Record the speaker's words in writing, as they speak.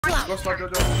Go start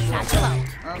Jojo.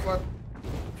 What?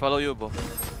 Follow you, bro.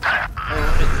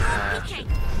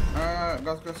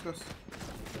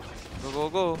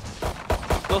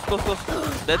 Gus. Go.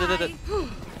 Close. Dead.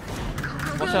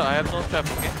 Watch out, I have no trap,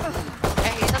 okay?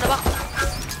 Hey, he's on the box.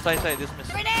 Side, dismiss.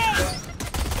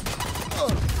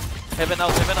 Heaven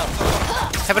out.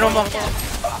 Heaven one more.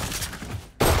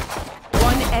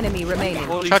 One enemy remaining.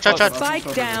 Holy Shot. fuck.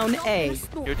 Spike down A.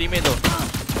 Your teammate though.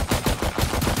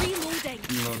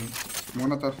 I'm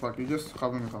gonna touch back. You just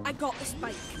cover me. I got the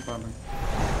spike. Farming.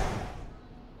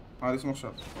 There's more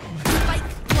shots.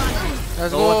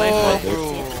 Let's Oh, go. nice,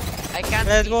 bro. I can't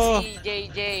Let's go. see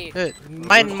JJ.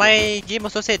 My game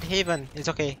also said Haven. It's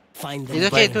okay. Find them. It's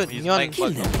okay, Well, dude. He's Neon. fine. Kill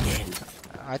them again.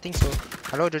 I think so.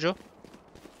 Hello, Jojo.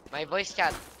 My voice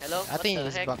chat. Hello? I think What the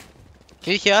it's heck? bug.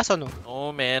 Can you hear us or no?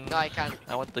 Oh man. No, I can't.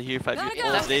 I want to hear 5 Gotta people.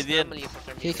 go. That's They didn't. normally for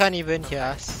some He reason. can't even hear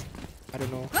us. I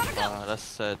don't know. That's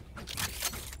sad.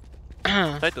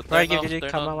 Try Try to to turn off, give turn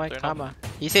karma, on, why turn off. karma.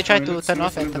 He said try to turn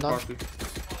off and turn off.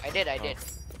 I did.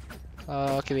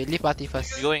 Okay, wait, leave party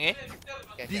first. You going, eh?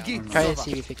 Okay, Try and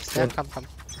see if it can come.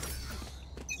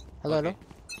 Hello.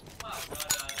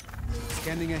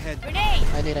 Scanning ahead. Grenade!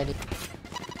 I need.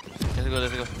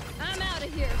 Let's go. I'm out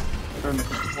of here.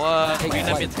 What? Green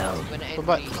Right mid. down. When I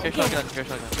But- entry. Care shotgun.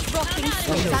 Rocking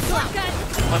shotgun.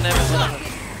 One heaven.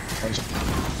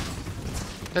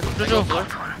 Let's Jojo. Floor.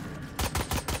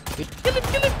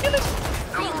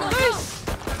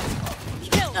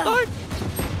 Kill.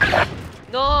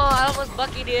 No, I almost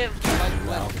buckied him.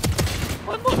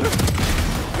 One more.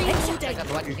 I got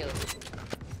 1 kill.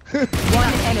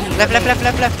 One enemy. Left.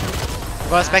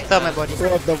 Go Spectre, my body.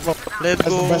 What the fuck? Let's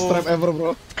That's the best go. trap ever,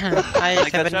 bro. Hi,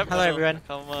 Like Seven. that trap, Hello, no? everyone.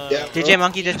 Come on. Yeah. JJ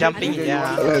Monkey just jumping. JJ,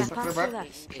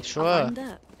 Yeah. Sure.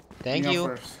 Thank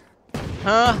you.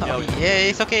 Huh? Yo. Yeah,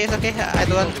 it's okay. I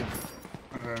don't want.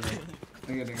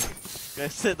 I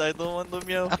said I don't want to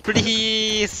meow.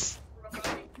 Please.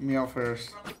 Meow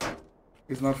first.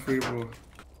 It's not free, bro.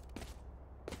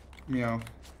 Meow.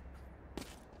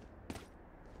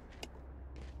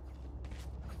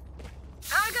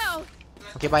 I'll go.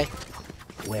 Okay, bye.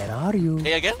 Where are you?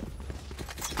 Hey again?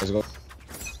 Let's go.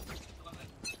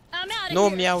 I'm out of No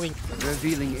here. meowing.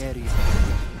 Revealing area.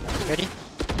 Ready?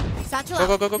 Satchel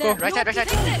Go, out. go. Right side.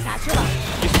 Satchel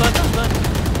out. You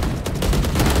stunned.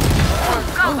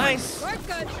 Oh, nice. We're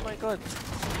good. Oh my god.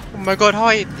 Oh my god, how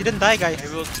I didn't die, guys.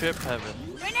 I will trip heaven.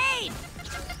 Grenade.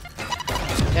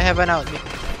 Yeah, heaven out.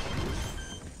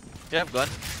 You have gun.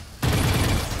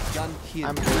 Gun here.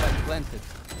 I'm- Planted.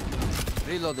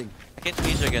 Reloading. I can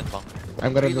change again, Bang.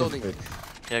 I'm gonna do Reloading. it.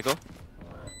 Yeah, go.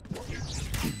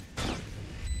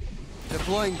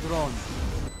 Deploying drone.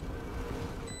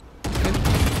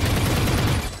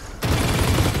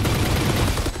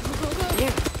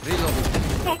 Reloading.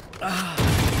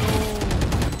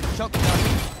 Shotgun.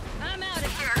 I'm out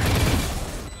of here.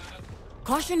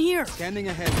 Caution here. Scanning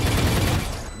ahead.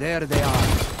 There they are.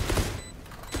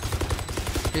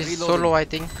 He's Reloading. solo, I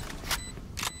think.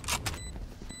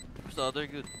 Where's the other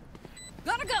good?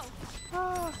 Gotta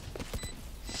go.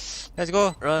 Let's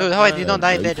go. Run, Dude, how I run. did not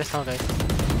die there just now, guys.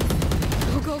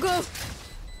 Go.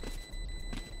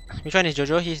 Which one is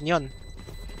Jojo? He's neon.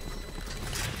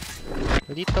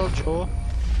 Little Joe.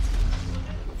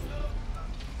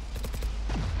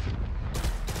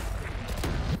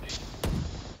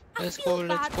 Let's go.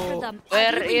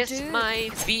 Where is my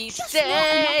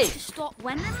VC? Stop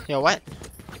winning. Yo, what?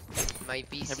 My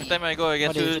VC. Every time I go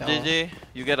against What you, is JJ,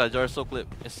 you get a Jarso clip.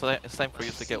 It's time for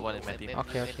you to get one in my team.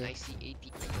 Okay. I see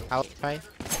 80. I'll try.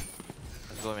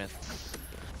 Let's go, man.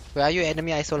 Wait, are you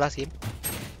enemy ISO last game?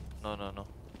 No.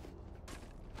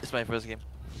 It's my first game.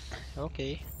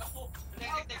 Okay.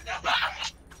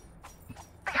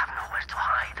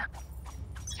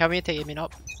 Help me take him in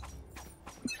up.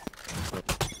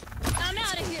 I'm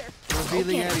out of here.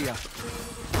 Revealing area.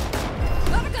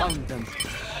 Gotta go. Found them.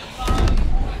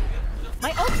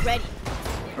 My ult's ready.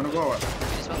 Gonna go what?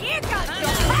 Here comes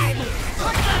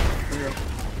Here.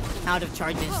 Out of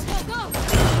charges. Go.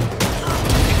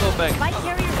 Go back. Spike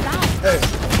carrier down.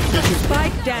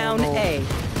 Spike down A.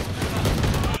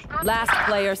 Last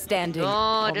player standing. No,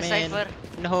 Oh, the man. cipher.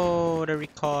 No, the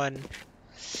recon.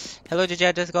 Hello, JJ.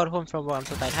 I just got home from work. I'm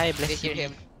so tired. Hi, They bless hear you.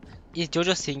 him. Is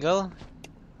Jojo single?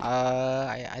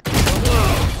 I think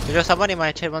so. Jojo, someone in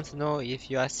my chat wants to know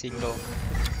if you are single.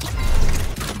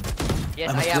 Yes,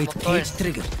 I I must am, wait of page course.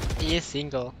 trigger. He is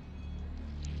single.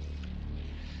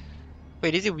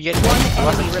 Wait, is it weird? One He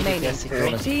wasn't enemy kidding, remaining. they're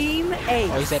single. Team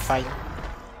Or is A. that fine?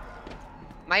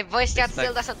 My voice chat It's like-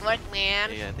 still doesn't work, man.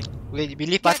 Yeah, I think. We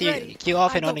leave party, ready. queue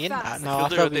off I and on go again. fast. Now Filter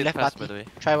after we rotate left fast, by party. the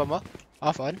way. Try one more.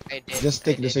 Off on. I did. Just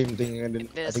take I the did. same thing and then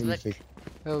I This think you look- fake.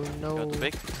 Oh You no. want to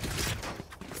fake?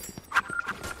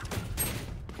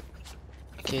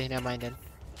 Okay, never mind then.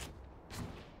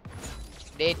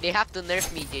 They have to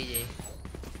nerf me, JJ.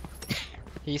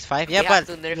 He's 5. Yeah, They have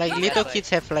but to nerf like me, little that's kids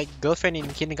have like girlfriend in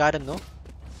kindergarten, no?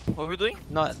 What are we doing?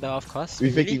 Not the of course. We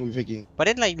Really? faking, we faking. But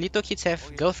then like little kids have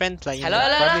Okay. girlfriends like in Hello, like,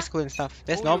 hello? primary school and stuff.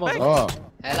 That's Oh, normal. you're No? Oh,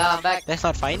 Hello, I'm back. That's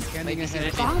not fine. Scanning My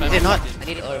ahead. PC Is it not? I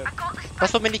need it or But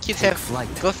so many kids have Flight.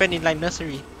 girlfriend in like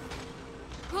nursery.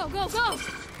 Go, go, go!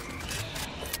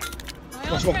 My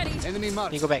Let's ult's go. ready. Enemy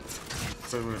mark. You go back.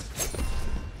 Wait, wait.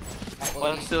 Well,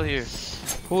 I'm still here.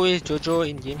 Who is Jojo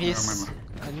in game? He's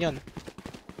mine. Neon.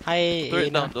 Hi, Turret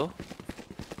Ana. down though.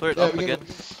 Turret Yeah, up we can- again.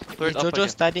 Is Turret up Jojo again.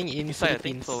 studying in Inside, I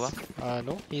think Philippines? so,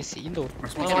 No, he's Indo. My One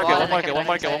smoke. Yeah, market, wall, one market, I one can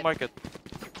market, inside. one market.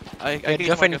 I Your can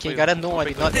girlfriend in market for you. kindergarten? No, I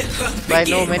did not. But I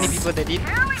know many people that did.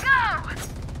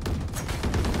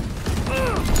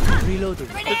 Reloading.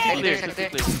 Should be clear, should be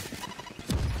clear.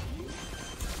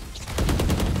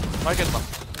 Market now.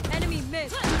 Enemy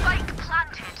mid. Spike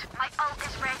planted. My ult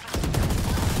is ready.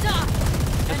 Stop!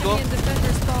 Let's Enemy go. and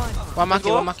defender spawn. One market,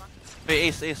 go. one market. Wait,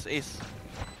 ace, ace, ace.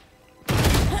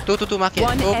 Two market.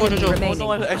 One Go, enemy Jojo. Oh remaining.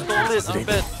 no, I stole it. I'm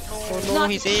bad. Oh no,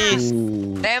 he's ace.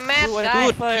 ooh. damn it, Dude, I guys.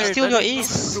 do fire. He's still your That-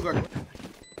 ace. Look at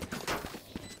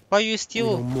Why you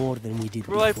steal? more than we did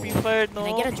Bro, I pre-fired, no.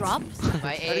 Can I get a drop?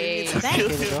 My ace. Okay,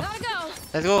 Jojo. Gotta go!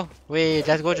 Let's go. Wait,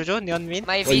 let's go, Jojo. Neon main.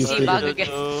 My Oh, you VC failed. bug again.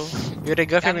 Jojo. You're the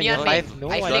girlfriend when Neon you're main. 5. No,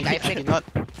 I I flick, don't I think I did flick. not.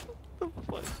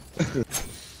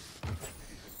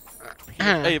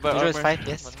 Hey, but Jojo is armor. 5,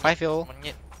 yes. 5-year-old.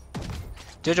 Manyet.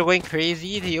 Jojo going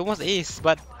crazy. He almost ace,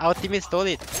 but our teammate stole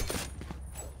it.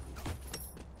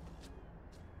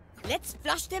 Let's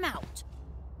flush them out.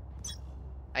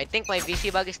 I think my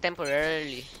VC bug is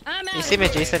temporarily. I'm out. It's same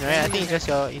as Jason, right? I think it's just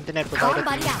your internet provider.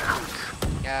 Somebody thing. out.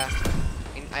 Yeah.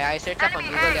 I searched up on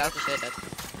Google, they also said that.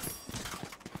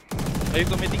 Are you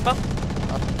committing back?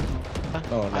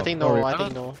 No, I think no, no, sorry. I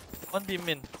think no. One team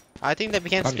in. I think that we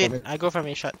can I'm split. coming. I go from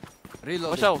a shot. Watch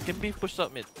Reloading. out, can be pushed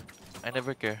up mid. I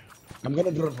never care. I'm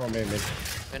gonna drone from him, man.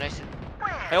 When I said,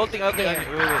 I ulting. Wait. Get out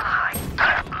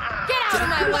of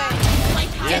my way.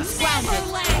 Get grounded.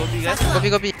 Go B, guys.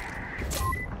 Go B.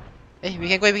 Hey, we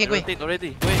can go, we can go. Rotate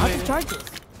already. Wait. Out of charges.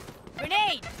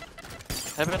 Grenade.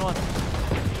 Heaven one.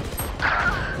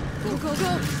 Go, go,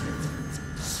 go.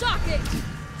 Shock it.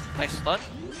 Nice stun.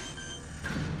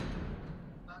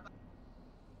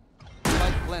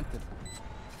 Spike planted.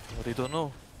 Oh, they don't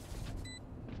know.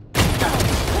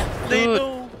 Dude,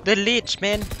 the ledge,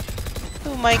 man.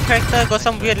 Oh, my character got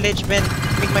some weird ledge, man.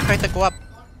 Make my character go up.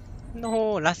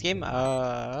 No, last game.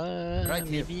 Right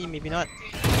here. Maybe not.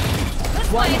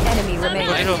 One enemy Go,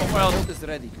 remaining. Jojo. Ult is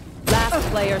ready. Last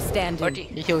player standing. 40.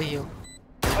 He heal.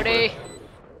 40. Nice.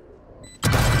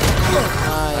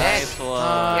 Yes. One. We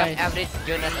Nice. have average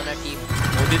Jonas on our team.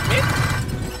 Audit mid?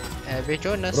 Average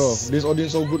Jonas. Bro, this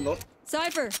audience so good, no?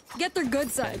 Cypher, get their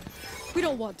good side. We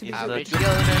don't want to be He's Average a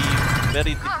Jonas.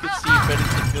 very good see, very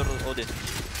secure Odin.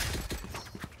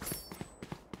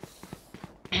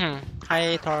 Hi,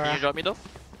 Can you Tora. drop me though?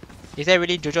 Is that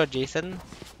really Jojo or Jason?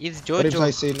 It's What if I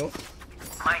Jojo. say no?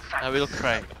 I will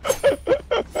cry.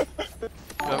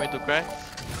 You want me to cry?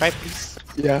 Cry, please.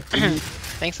 Yeah.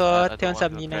 Thanks I for don't telling want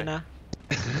some to Nina.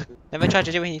 Never tried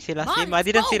Jojo when he said last game. I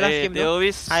didn't say last Hey, game they though.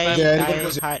 always Hi, spam. Yeah, hi, that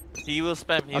was- hi. He will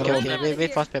spam. He Okay, will okay. spam.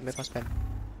 Wait for spam. Wait for spam.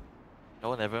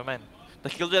 Oh, never mind. The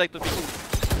killjoy like to be cool.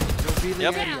 Revealing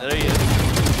Yep, area. there he is.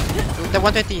 The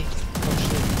 120.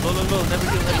 Low, never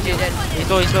kill, never kill. He's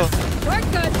low, he's low. We're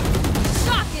good.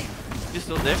 Shock it. He's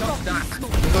still there?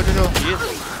 Go, Jojo. He is.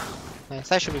 Nice.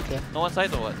 Side should be clear. No one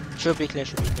side or what? Should be clear.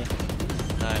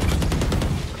 Nice.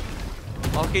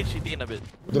 I'll cage CT in a bit.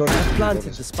 Drone.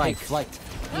 Planted the spike. Flight.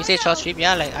 You say short stream?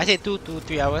 Yeah, like I said 2 to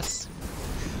 3 hours.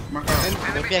 Mark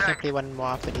out. Maybe I can play one more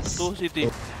after this. 2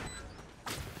 CT.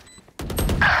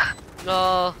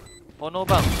 No. Oh no,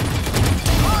 bang.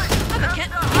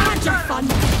 Catch your fun.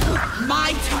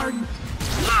 My turn.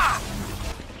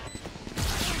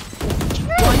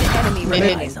 One enemy Wait,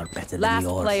 remaining. Are better Last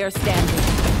player standing.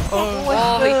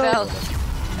 Oh, he fell.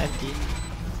 Empty.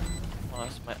 Oh,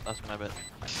 that's my bad.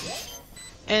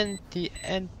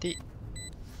 Empty.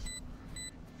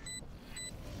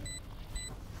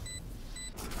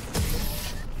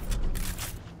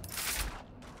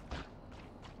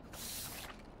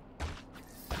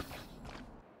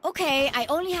 Okay, I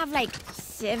only have like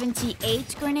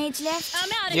 78 grenades left. I'm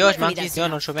out of Yours, here. monkeys, you're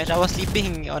on show match. I was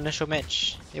sleeping on the show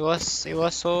match. It was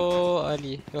so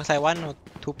early. It was like 1 or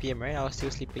 2 PM, right? I was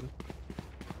still sleeping.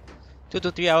 2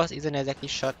 to 3 hours isn't exactly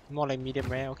short, more like medium,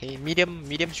 right? Okay, medium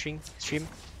stream.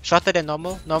 Shorter than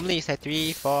normal. Normally it's like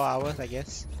 3-4 hours, I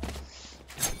guess.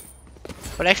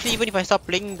 But actually, even if I stop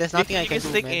playing, there's nothing I can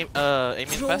do, man. Aiming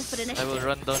fast, I will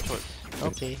run down short.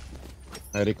 Okay.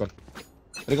 I recon.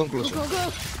 Recon close. Go,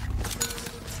 go.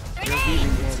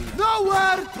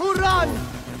 Nowhere to run!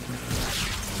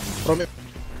 From it.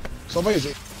 So far is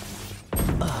it?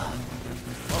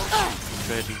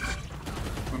 Ready.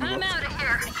 I'm out of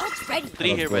here. Ult's ready.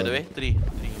 3 here, by the way. 3.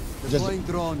 Just Deploying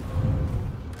drone.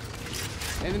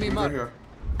 Enemy Go mark. here.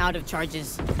 Out of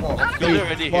charges. Oh, Killed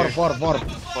already four, here. four, four.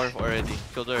 4 already.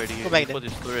 Killed already here. Go back He put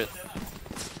his turret.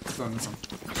 it's done, it's done.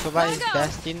 Soba is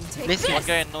Bastin. Please One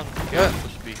guy unknown. Yeah.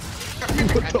 Push B.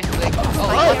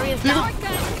 Area's down.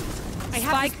 I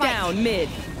have Spike down mid.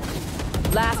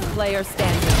 Last player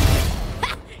standing.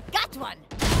 Got one.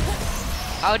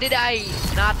 How did I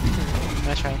not?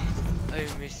 Nice try. I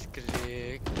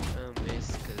misclick.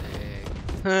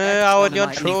 Audio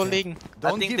One trolling.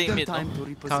 Don't think give they them mid, time no?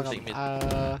 to Come, reposition.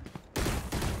 come.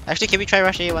 Actually, can we try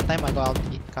rush A one time? I go out.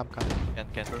 Come. Can.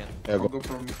 Yeah, I'll go. go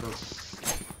from the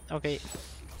first. Okay.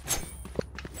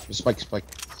 Spike.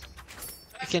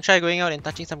 You can try going out and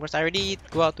touching some girls. I already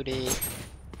go out today.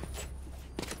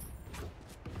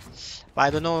 But I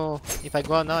don't know if I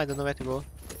go out now. I don't know where to go.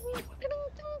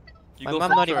 You My go mom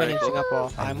from not short, even in right?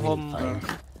 Singapore. I'm home Okay.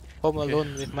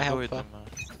 alone with my Go with helper. them,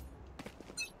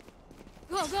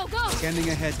 Go, go, go. Scanning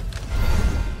ahead.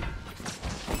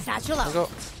 Satchel Let's out. go.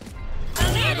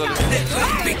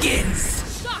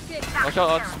 Watch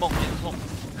out on smoke. In smoke.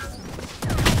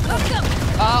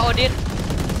 Odin.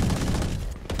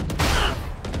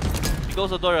 He goes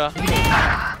the door.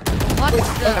 What the?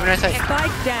 Come right side.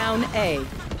 Spike down A.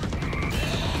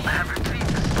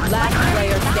 Last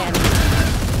player standing.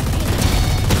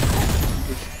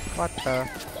 What the?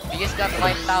 We just got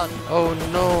wiped out. Oh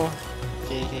no.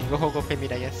 Okay. Go play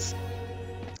mid, I guess.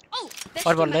 Oh,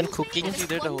 What about land cooking? Was he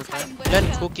there the whole time? Land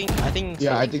cooking? I think so.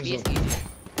 Yeah, I think so. Easy.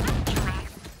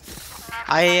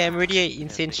 I am really an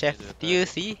insane chef. Do you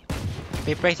see?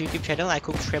 Prx YouTube channel, I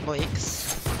cook scrambled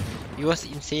eggs. It was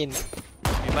insane.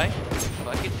 You buy?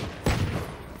 Fuck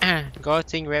it.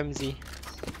 Gotting Ramsey.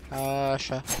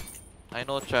 Sure. I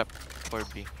know trap for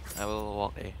B. I will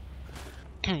walk A.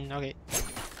 Okay.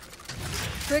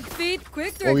 Quick feet,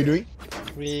 quick What are we doing?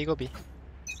 We go B.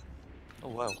 Oh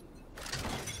wow.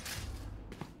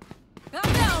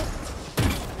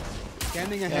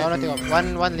 Scanning Yeah, ahead. I wanna take off. One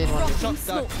lane, one lane. Shot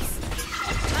down.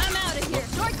 I'm out of here.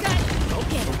 Shortcut.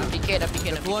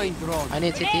 PK. Deploying drone. I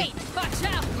need city. Watch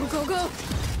out. Go, go, go.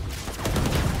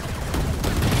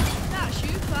 That's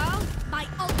you, pal. My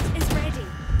ult is ready.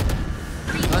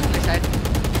 On my side.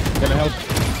 Can I help?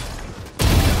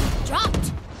 Dropped.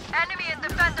 Enemy and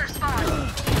defender spawn.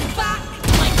 Back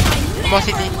like I More never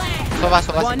city. left.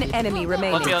 Soba One city. enemy On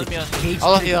remaining. me, on me.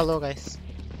 All of you are low, guys.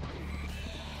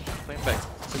 Going back.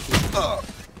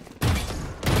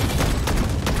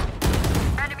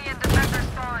 Enemy and defender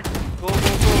spawn. Go.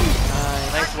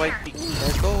 Nice. Nice white pick.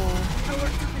 Let's go. I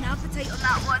worked up an appetite on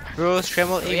that one. Bro,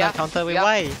 scrambled egg We on have- counter. Wait, we have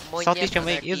why? Monyet Salty on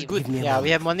scrambled our egg is team. good. Yeah, we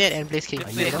have Monyet and Blaze King.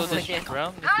 Let's play so this Okay.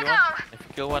 round if you want. If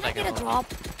you kill one, I Get can a ulti. drop.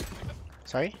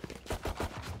 Sorry?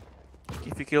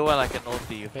 If you kill one, I can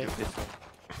ulti you. Okay. If this one.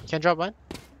 Can drop one?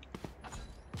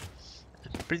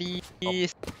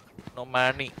 Please. No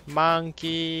money.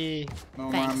 Monkey.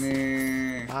 No Thanks.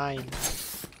 money. Mine.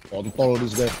 Kontol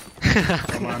this guy.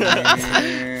 No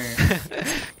money.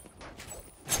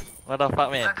 What the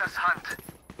fuck, man?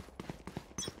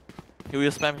 You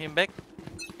will spam him back?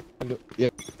 Yeah.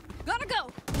 Gotta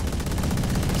go.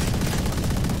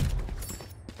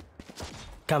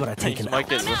 Camera He's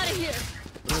market. I'm out of here.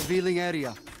 Revealing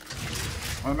area.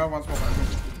 Oh no, one smoke. I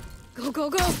think. Go, go,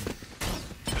 go.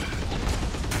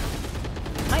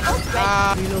 My ult's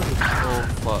ready. Oh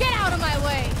fuck. Get out of my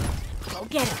way. Go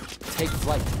get him. Take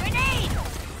flight. Grenade.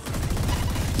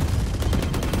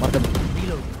 Mark them.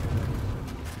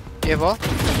 You have all?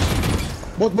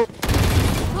 Both.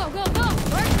 Go, go, go.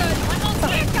 We're good. My ult's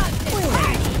here. Got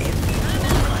this.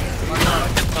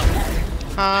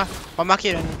 One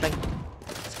market and flank.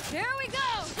 Here we go.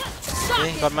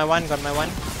 Okay, got my one. Oh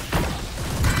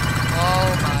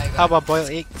my How god. about boiled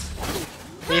egg?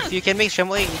 If you can make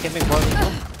scrambled egg, you can make boiled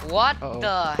egg. What Uh-oh.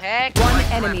 the heck? One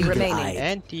enemy remaining.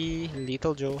 Auntie,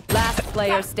 Little Joe. Last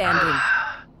player standing.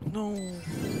 No.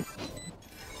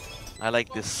 I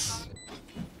like this.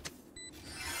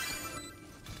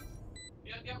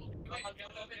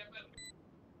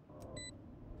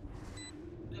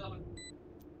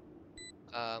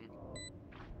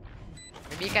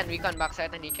 Maybe you can recon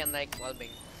backside and he can like wallbang.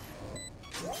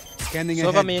 Scanning Soba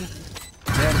ahead. main.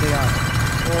 There they are.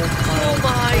 Oh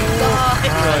my god!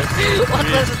 What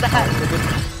was that?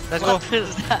 Let's go. What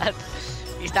was that?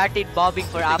 He started bobbing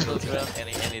for apples, bro.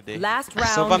 Any day. Last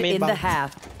Sova round main in the bomb.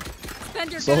 half.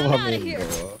 Spend your So gun out of main, here.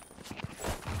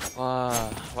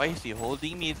 bro. Why is he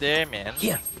holding me there, man?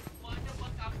 Here.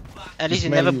 At least you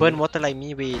Smell never you. burn water like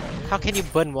me. Wait, how can you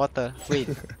burn water? Wait,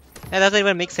 that doesn't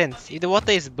even make sense. If the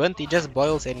water is burnt, it just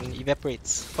boils and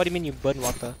evaporates. What do you mean you burn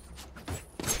water?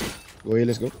 Go here,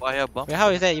 let's go. Why a bump? Wait, how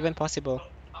is that even possible?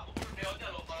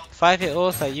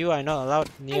 5-year-olds like you are not allowed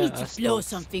near us.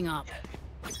 something up.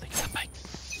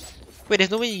 Wait, there's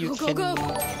no way you Go, can go,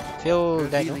 go. feel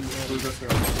that. No? Revealing Do area. this here.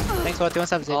 Thanks for 21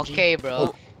 subs, Zenji. Okay,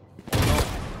 bro.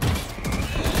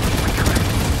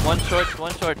 One short.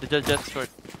 Just short.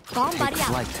 Bomb buddy It's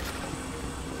out. light.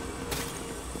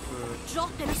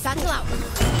 Drop and satchel out.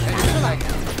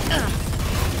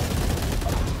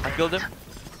 I killed him.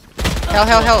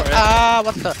 Hell. Ah,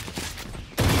 what the?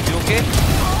 You okay?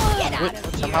 Get out Good,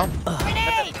 of somehow.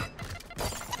 Grenade.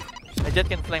 I jet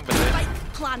can flank by the way.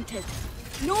 Spike planted.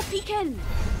 No peeking.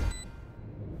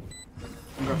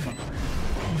 Got one.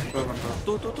 Got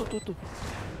one. Two.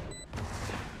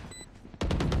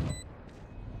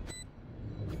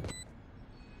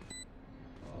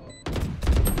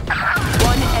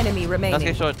 One enemy Last remaining.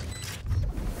 guy short.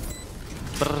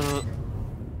 Brrr.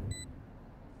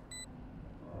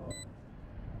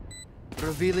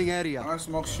 Revealing area. I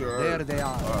smoke sure. There they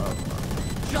are.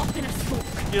 Drop in a smoke.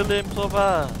 Kill him,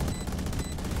 Sova.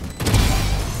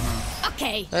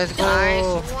 Okay. Let's go. Nice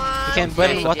You one. can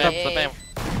burn Okay. water. Spam.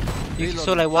 You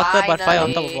so like water, but fire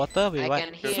on top of Finally, water. Wait, I what?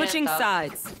 can hear Switching stuff.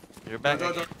 sides. You're back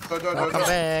Jojo, again. Welcome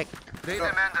back.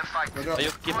 Jojo,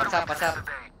 Ayo, keep What's up?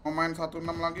 mau main 16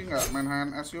 lagi nggak? Main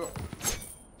HNS yuk.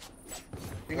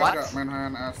 Ingat What? nggak main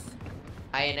HNS?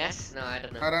 INS? No, I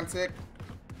don't know. Hide and seek.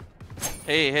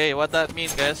 Hey, what that mean,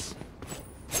 guys?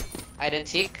 I didn't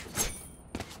seek.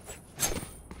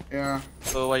 Ya.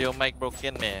 So why your mic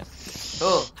broken, man?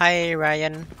 Oh, Hi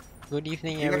Ryan. Good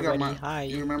evening Ingat nggak, everybody. Ma? Hi.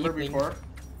 You remember Evening. before?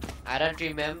 I don't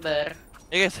remember.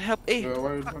 Hey guys, help! Hey,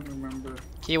 Why you don't remember?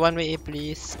 Okay, one way,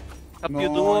 please. help No, you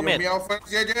do, man. Meow first,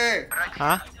 JJ.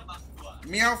 Huh?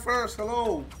 Meow first.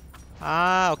 Hello.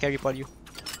 Ah, okay, I report you.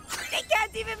 They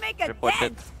can't even make a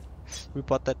Reported.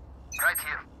 Reported.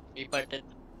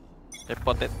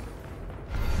 Reported.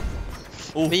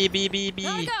 Ooh, B. Here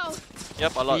I go.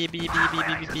 yep, a lot. B.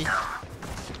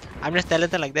 I'm just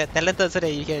talented like that. Talented so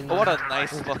that you can. Oh, what a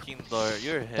nice fucking door.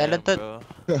 You're here, Talented. bro.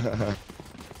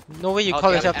 No way you Okay,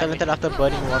 call yourself I'm- talented after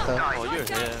burning water. Oh, you're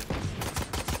here.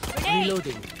 Grenade.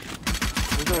 Reloading.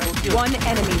 One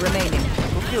enemy remaining.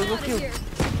 Go kill.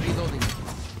 Reloading.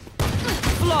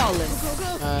 Flawless.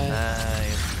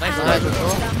 Nice. Nice Alright, one,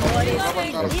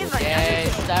 bro.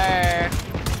 Yes, sir.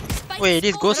 Wait,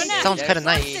 this ghost Grenade. sounds kinda There's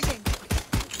nice. the-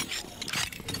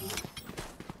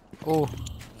 Oh,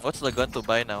 What's the gun to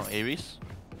buy now? Ares?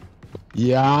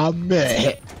 Yeah,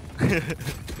 man.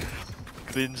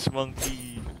 Cringe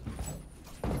monkey.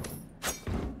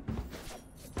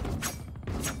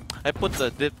 I put the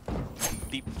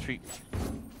deep tree.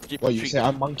 What, you say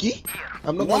I'm monkey?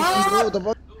 I'm not What? monkey, bro. What the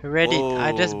fuck? ready.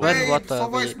 I just Oh. burned Hey, water.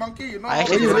 Sova is Wait, monkey. You know. I how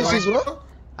actually to Hey, do racist, it. bro.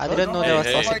 I didn't know that was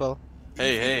Hey, hey. possible.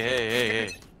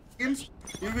 Hey. Skins,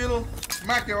 we will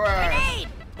smack your ass.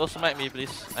 Don't smack me,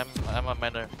 please. I'm a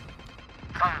manner.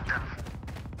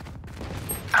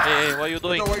 Hey, what are you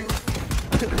doing? Jojo, why you?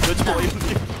 Jojo, what are you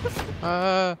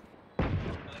doing?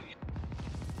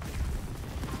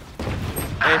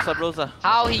 Hey, Sabrosa.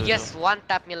 How he just one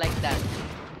tap me like that?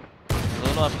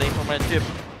 No, I'm playing for my chip.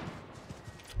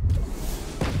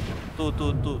 Two,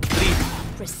 three.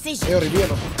 Precision. Hey,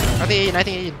 reveal. I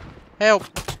think 18. Help!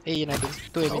 19.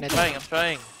 2 I'm 19.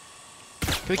 trying.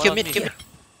 Can we kill One mid? on Kill me. mid.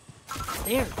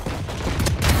 There.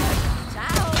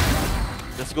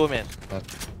 Let's go, man.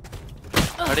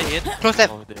 Are they in? Close left.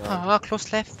 Oh, they are. Ah,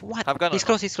 close left. What? Have gun He's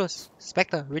or not? close.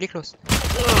 Spectre, really close.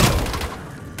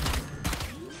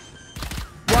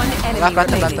 One enemy Last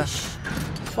planter, remaining.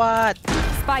 What?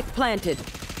 Spike planted.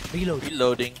 Reloading.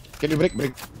 Reloading. Can you break?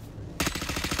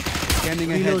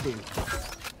 Scanning ahead. Reloading.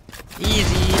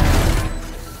 Easy.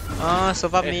 Ah,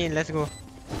 Sova Eh. main. Let's go.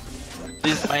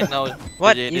 This is mine now.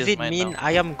 What JJ, is this it mine mean? now.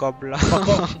 I am gobbler.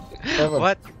 Seven.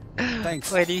 What? Thanks.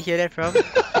 Where did you hear that from?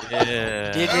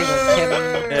 Yeah. JJ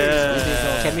got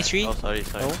Yeah. chemistry? Oh, sorry.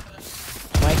 No.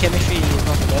 My chemistry is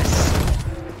not the best.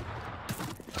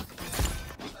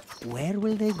 Where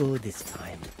will they go this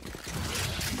time?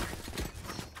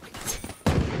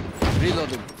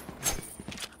 Reloading.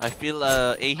 I feel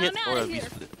A hit I'm or outta a B here.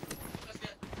 split.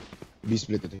 B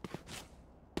split, I think.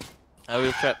 I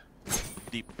will trap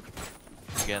deep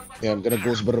again. Yeah, I'm gonna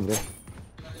ghost burr, bro.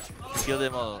 Kill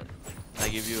them all. I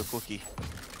give you a cookie.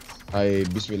 I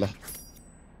bismillah.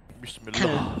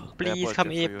 Bismillah. Please Airport come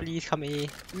here A, for you. please come A.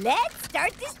 Let's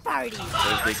start this party.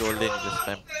 There's the golden this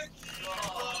time.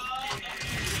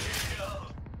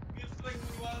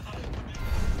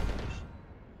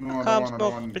 No, I Come don't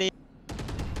smoke, want. please.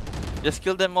 Just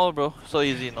kill them all, bro. So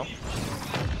easy, no?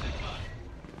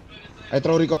 I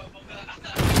throw Rico.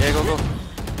 Yeah, go.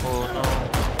 Oh no.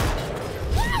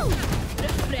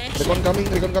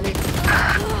 Recon coming.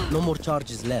 No more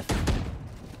charges left.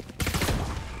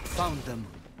 Found them.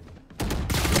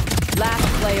 Last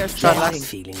player standing.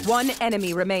 Feelings. One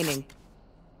enemy remaining.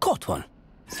 Caught one.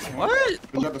 What?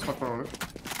 We got the spot probably.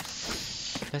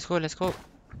 Let's go.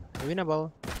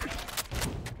 Winnable.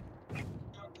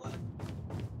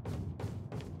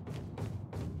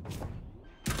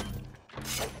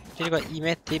 Actually got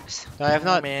EMET tips. I have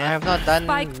not done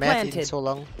Spike math in planted. so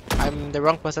long. I'm the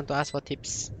wrong person to ask for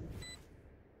tips.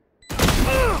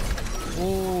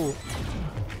 Ooh.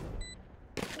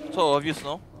 So obvious,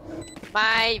 no?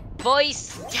 My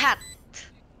voice chat.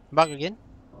 Bug again?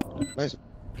 Nice.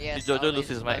 Yes. Did Jojo always lose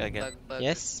his mic bug, again? bug.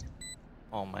 Yes.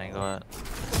 Oh my god.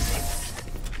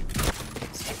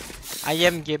 I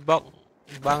am Gibok.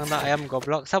 Bang na I am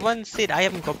Goblock. Someone said I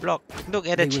am Goblock. Look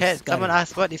at the They will chat. scan Someone it.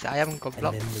 asked what is I am And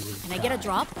Goblock. then they will Can I get a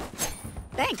drop?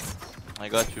 Thanks. I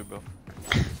got you, bro.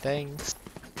 Thanks.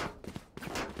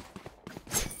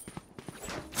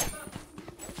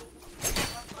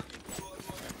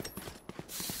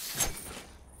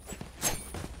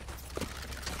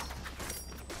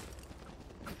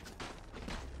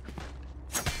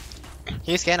 Can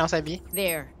you scan outside B?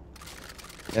 There.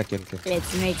 Yeah, can.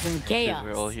 Let's make some chaos.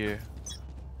 We're all here.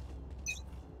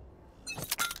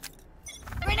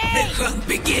 Grenade!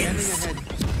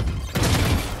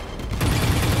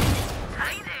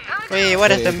 Wait, what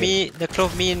does Okay, the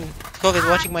Clove mean? Clove is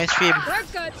watching my stream. We're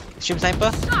good. Stream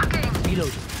sniper?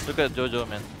 reload. Look at Jojo,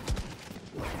 man.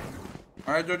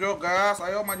 Ayo Jojo, gas.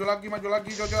 Ayo maju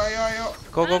lagi Jojo. Ayo.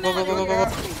 Go.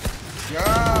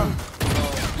 Ya.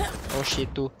 Oh shit,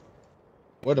 two.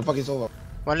 Where the fuck is over?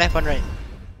 One left, one right.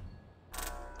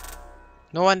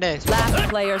 No one there. Last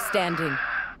player standing.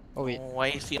 Oh wait. Oh,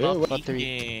 why is he Yeah, not what-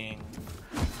 peeking?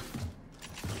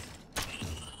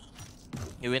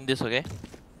 You win this, okay?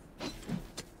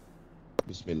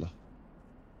 Bismillah.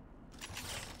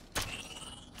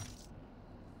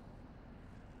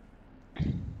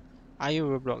 Are you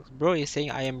Roblox? Bro is saying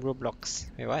I am Roblox.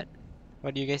 Wait, what?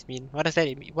 What do you guys mean? What does that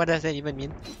even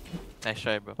mean? Nice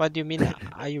try, bro. What do you mean?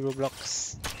 Are you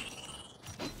Roblox?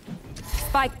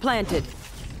 Spike planted.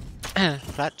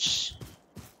 Clutch.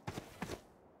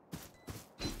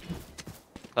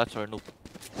 Clutch or noob?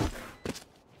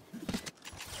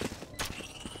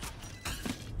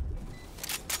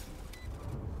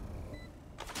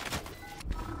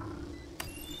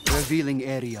 Revealing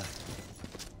area.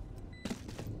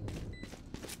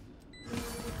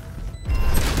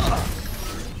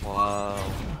 Wow.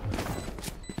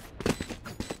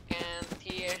 And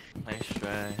here. Nice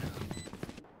try.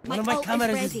 One of my ult is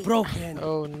cameras ready. is broken.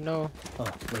 Oh no. Oh,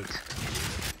 wait.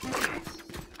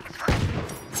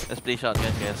 Let's play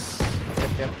shotgun, guys.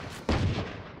 Yep.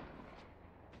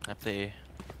 I play.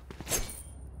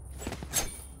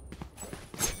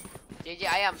 JJ,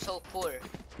 I am so poor.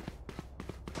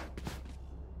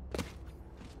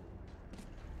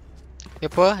 You're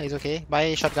poor? It's okay.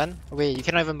 Buy shotgun. Wait, you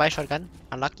cannot even buy shotgun?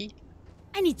 Unlucky?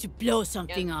 I need to blow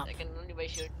something up. I can only buy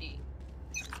shorty.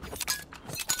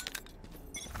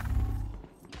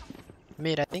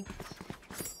 Mid, I think.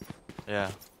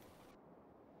 Yeah.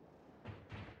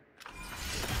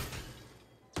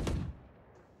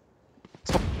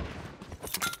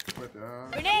 Wait,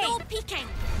 Grenade! No peeking!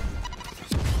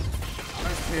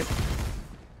 Nice hit.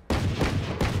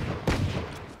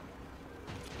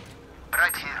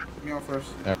 Me out first.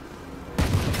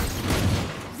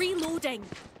 Reloading!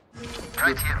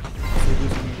 Right here.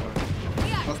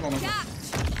 Last moment.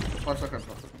 5 seconds.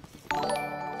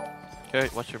 Okay,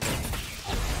 watch your mid.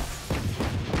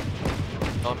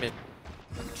 No mid.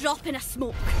 Drop in a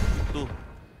smoke. 2.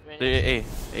 A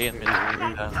and mid.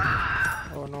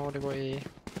 Yeah. Oh no, they go A.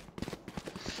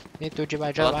 Need to drip,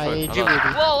 I Hold on, drip hold on.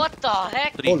 baby. Whoa, what the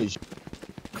heck? 3. Holy shit.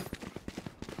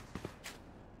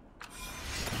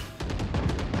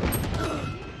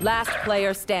 Last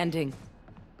player standing.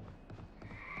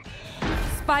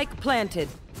 Spike planted.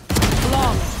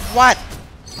 Long. What?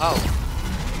 How?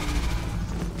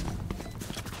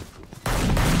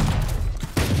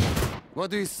 What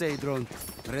do you say, drone?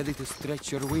 Ready to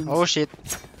stretch your wings? Oh shit.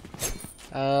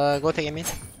 Go take mid.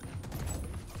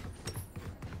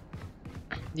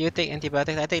 Do you take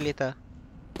antibiotics? I take later.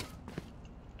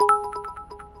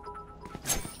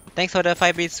 Thanks for the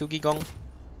 5 bits, Sugi Gong.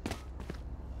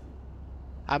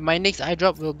 My next eye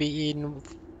drop will be in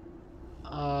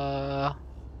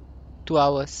 2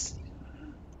 hours.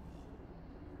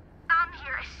 I'm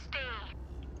here to stay.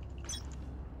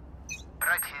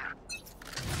 Right here.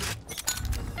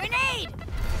 Grenade!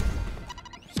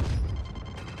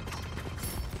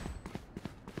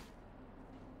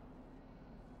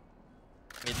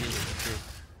 Mid is two.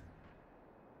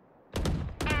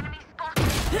 Enemy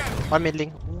spotted. One mid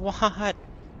link. What?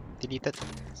 Deleted.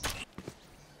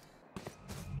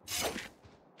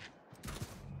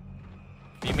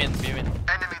 B mid, B mid.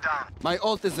 Enemy down. My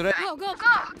ult is ready. Go, go,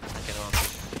 I can run.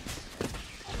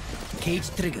 Cage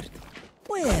triggered.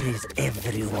 Where is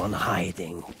everyone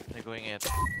hiding? They're going in.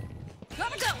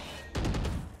 Gotta go!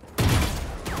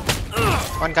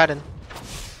 One garden.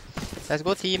 Let's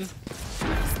go team.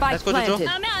 Spike Let's go to Joe. planted.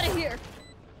 I'm out of here!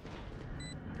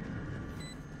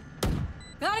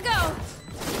 Gotta go!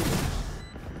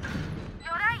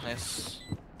 You're right. Nice.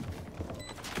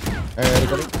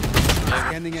 Recording.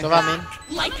 Scanning Sova ahead.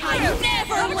 main. Like I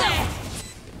never left!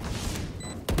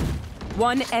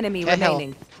 One enemy The hell?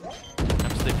 remaining. I'm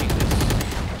slipping this.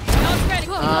 Nose ready,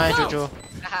 go, Nice go, go! Jojo.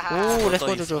 Ooh, let's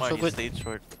go He's Jojo. smart, So he good. stayed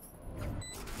short.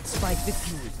 Spike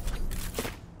diffused.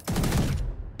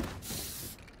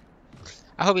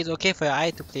 I hope it's okay for your eye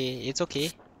to play. It's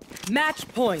okay. Match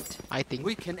point. I think.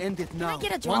 We can end it now.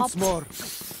 get a Once drop? more.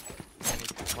 I need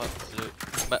what to do.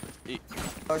 But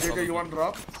Jinggg, you want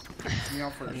drop? Me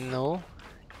off first. No.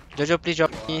 Jojo, please drop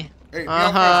me. Hey, me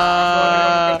Uh-huh.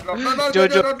 off first. No,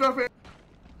 Jojo. don't drop it.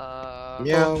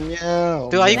 Meow, meow.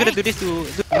 Dude, are you gonna do this to?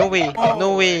 No way.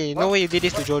 No way. No way you did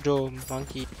this to Jojo,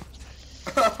 monkey.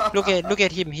 Look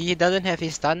at him. He doesn't have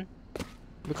his stun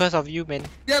because of you, man.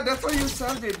 Yeah, that's why you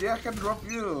said it. Yeah, I can drop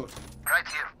you. Right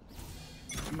here.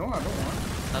 No, I don't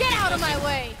want. Get out of my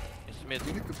way! it's mid.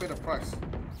 You need to pay the price.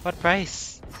 What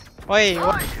price? Oi,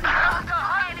 what?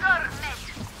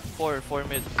 Four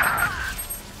mid.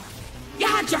 You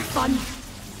had your fun.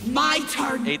 My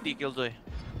turn. 80 killjoy.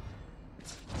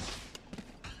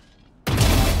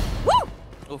 Woo!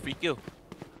 Oh, free kill.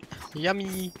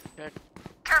 Yummy. They're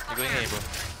going A, bro.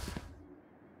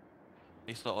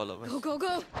 They saw all of us. Go, go,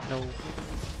 go! No.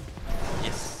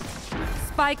 Yes.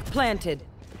 Spike planted.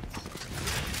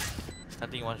 I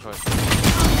think one short.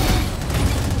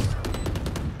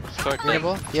 Short.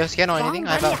 Available? Do you have scan or anything?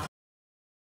 I have